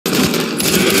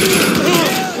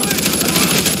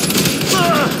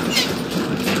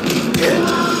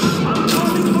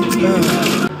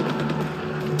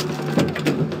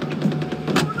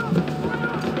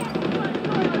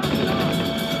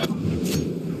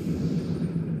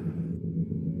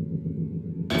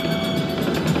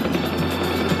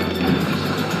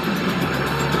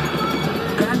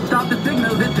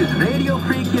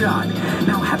god.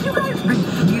 Now, have you guys been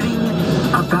hearing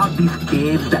about these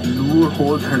caves that Noor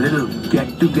holds her little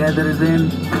get-togethers in?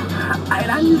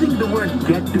 And I'm using the word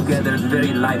get-togethers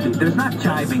very lightly. There's not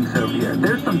chai being served here.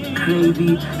 There's some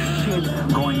crazy shit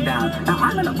going down. Now,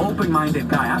 I'm an open-minded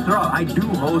guy. After all, I do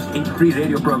host a free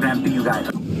radio program to you guys.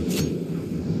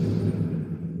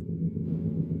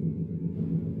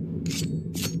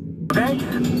 Okay?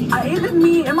 Isn't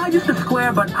me, am I just a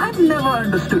square? But I've never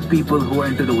understood people who are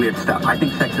into the weird stuff. I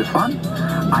think sex is fun.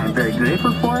 I am very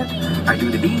grateful for it. I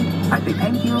do the deed. I say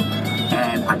thank you.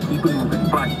 And I keep it moving.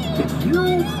 But if you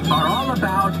are all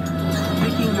about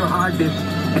sticking your hard disk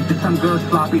into some girl's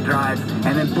floppy drive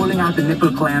and then pulling out the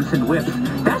nipple clamps and whips,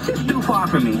 that's just too far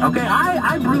for me, okay?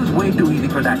 I bruise way too easy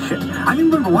for that shit. I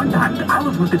remember one time, I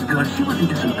was with this girl, she was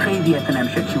into some crazy S&M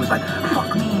shit. She was like,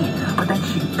 fuck me. But then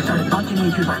she started punching me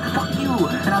and she was like, fuck you.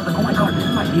 And I was like, oh my god, this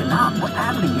is my Vietnam. What's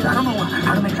happening here? I don't know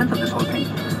how to make sense of this whole thing.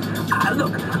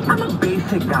 Look, I'm a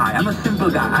basic guy. I'm a simple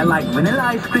guy. I like vanilla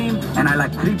ice cream and I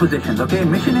like 3 positions, okay?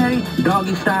 Missionary,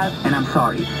 doggy style, and I'm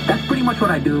sorry. That's pretty much what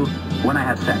I do when I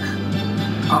have sex.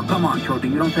 Oh, come on, Chotu.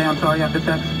 You don't say I'm sorry after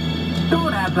sex?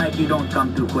 Don't act like you don't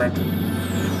come too quick.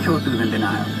 Chotu's in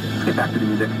denial. Let's get back to the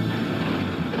music.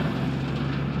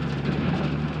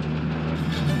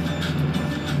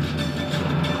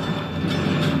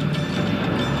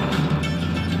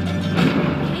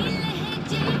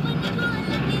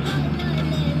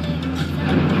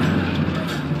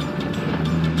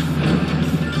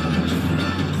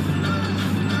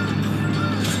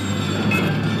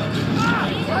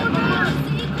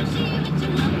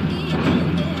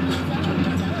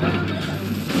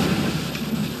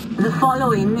 The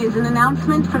following is an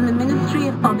announcement from the Ministry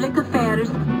of Public Affairs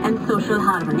and Social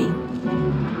Harmony.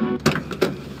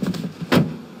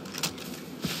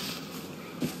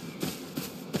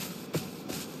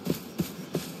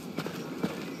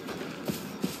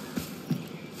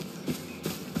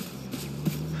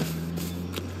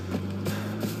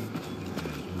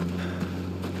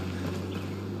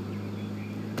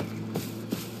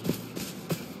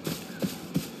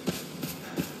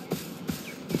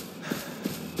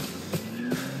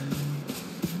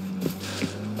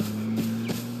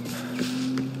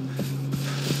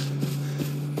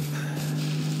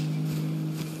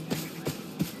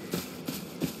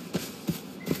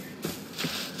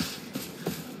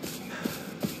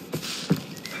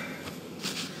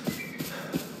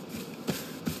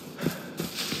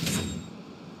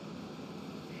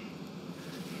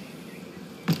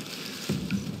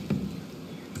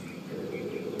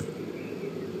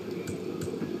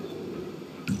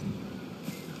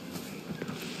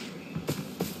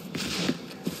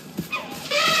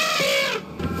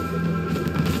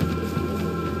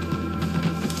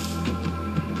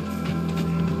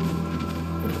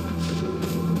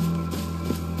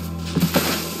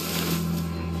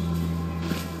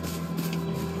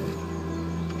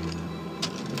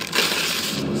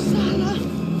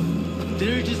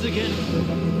 There it is again.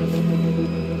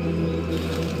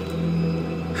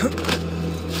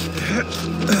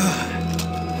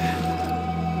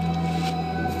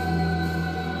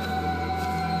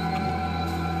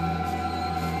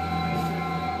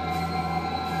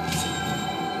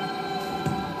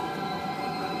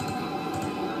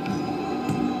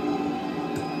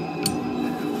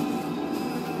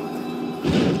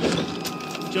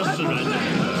 Just surrender.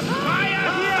 Fire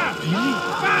here! Really?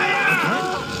 Fire!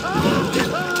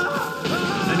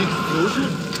 An explosion?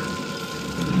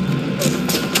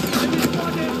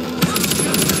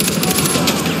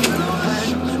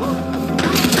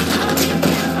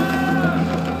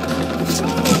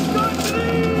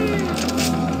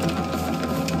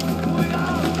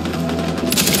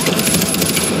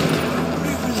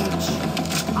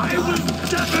 I will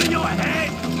sever your head!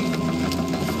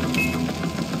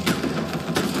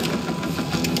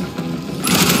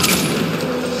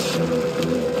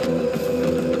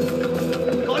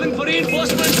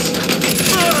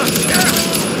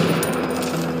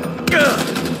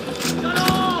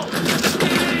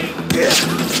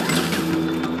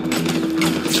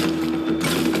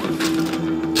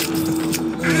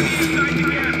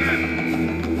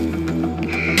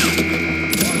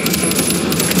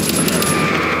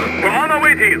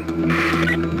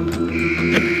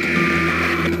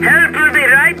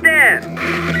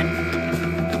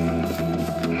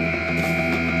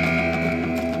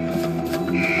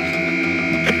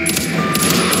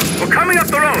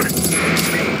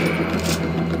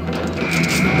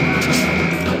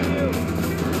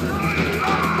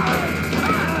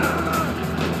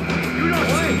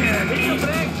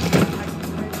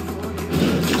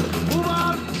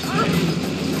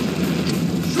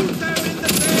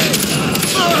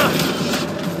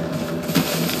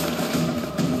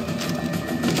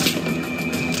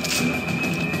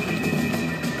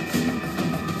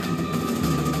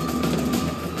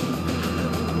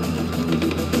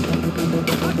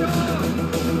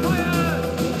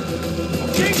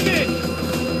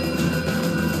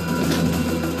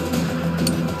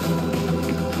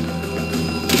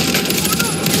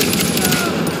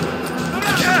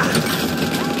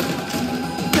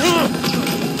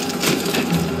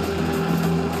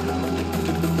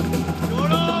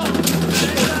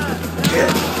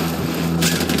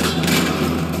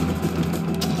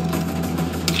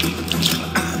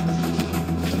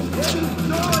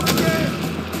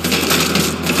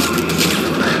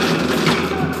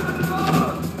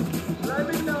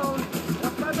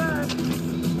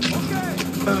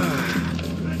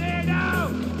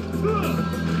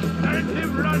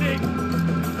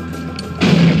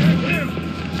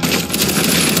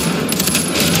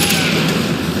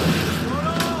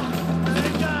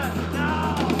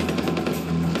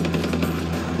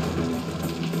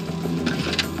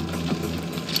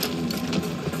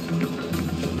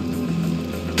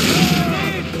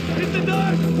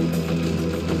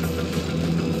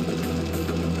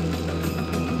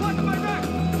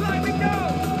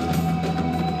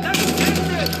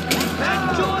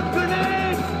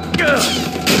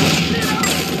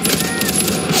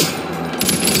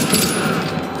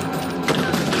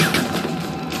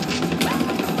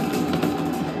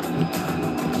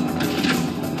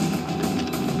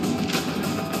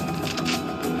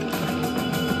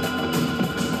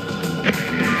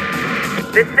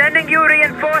 They're sending you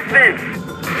reinforcements!